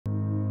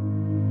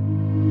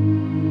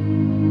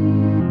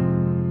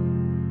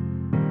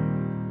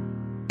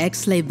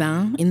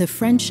Aix-les-Bains in the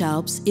French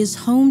Alps is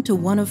home to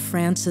one of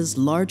France's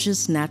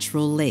largest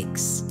natural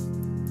lakes.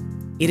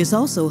 It is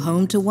also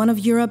home to one of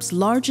Europe's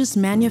largest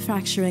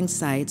manufacturing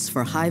sites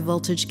for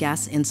high-voltage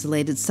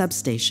gas-insulated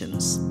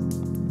substations.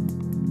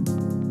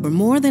 For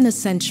more than a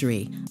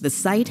century, the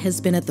site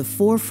has been at the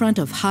forefront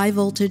of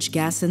high-voltage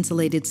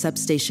gas-insulated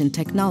substation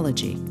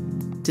technology.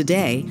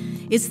 Today,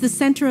 it's the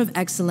center of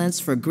excellence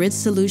for Grid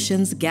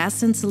Solutions'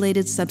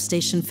 gas-insulated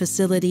substation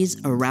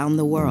facilities around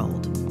the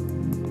world.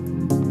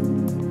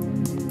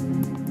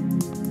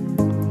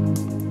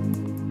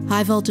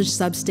 High-voltage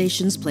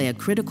substations play a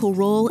critical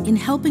role in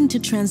helping to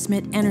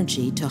transmit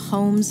energy to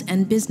homes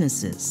and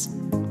businesses.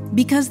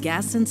 Because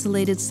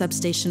gas-insulated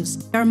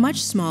substations are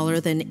much smaller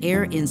than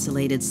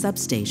air-insulated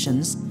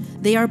substations,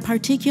 they are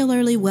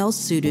particularly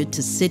well-suited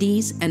to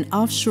cities and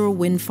offshore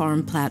wind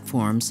farm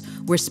platforms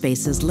where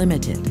space is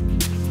limited.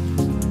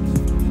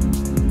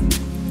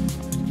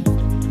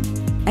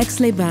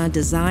 Aix-les-Bains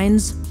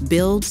designs,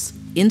 builds,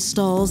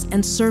 installs,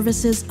 and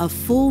services a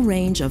full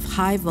range of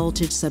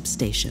high-voltage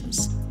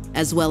substations,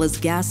 as well as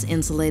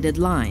gas-insulated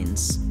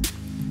lines.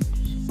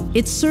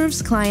 It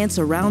serves clients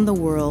around the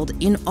world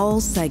in all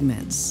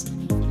segments.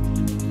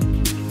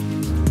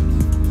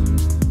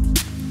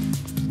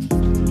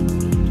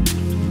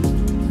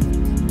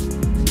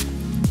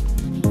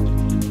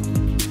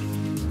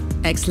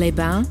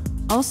 Aix-les-Bains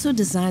also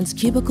designs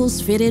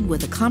cubicles fitted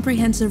with a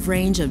comprehensive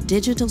range of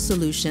digital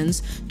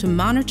solutions to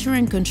monitor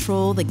and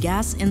control the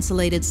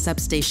gas-insulated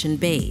substation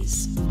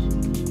bays.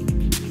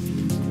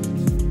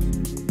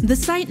 The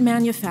site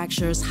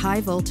manufactures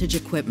high-voltage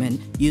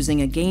equipment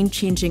using a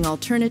game-changing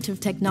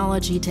alternative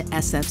technology to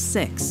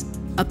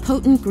SF6, a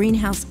potent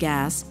greenhouse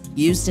gas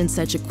used in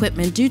such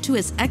equipment due to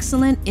its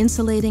excellent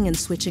insulating and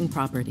switching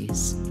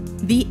properties.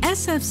 The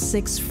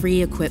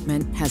SF6-free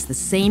equipment has the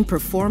same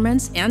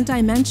performance and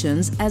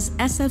dimensions as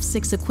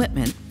SF6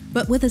 equipment,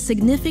 but with a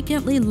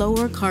significantly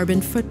lower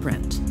carbon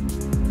footprint.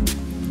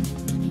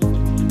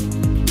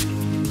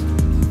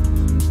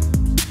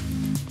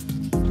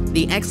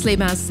 The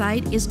Aix-les-Bains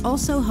site is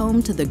also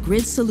home to the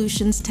Grid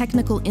Solutions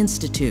Technical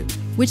Institute,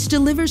 which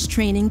delivers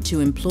training to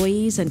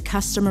employees and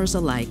customers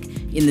alike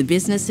in the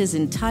business's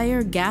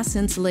entire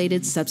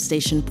gas-insulated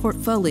substation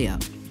portfolio.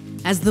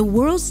 As the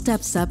world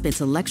steps up its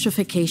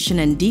electrification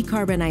and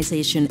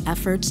decarbonization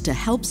efforts to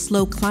help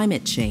slow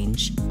climate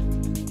change,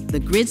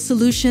 the Grid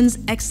Solutions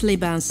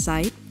Aix-les-Bains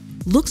site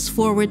looks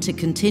forward to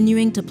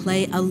continuing to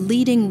play a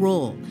leading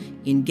role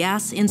in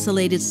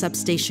gas-insulated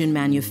substation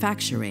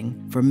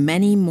manufacturing for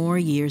many more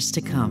years to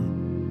come.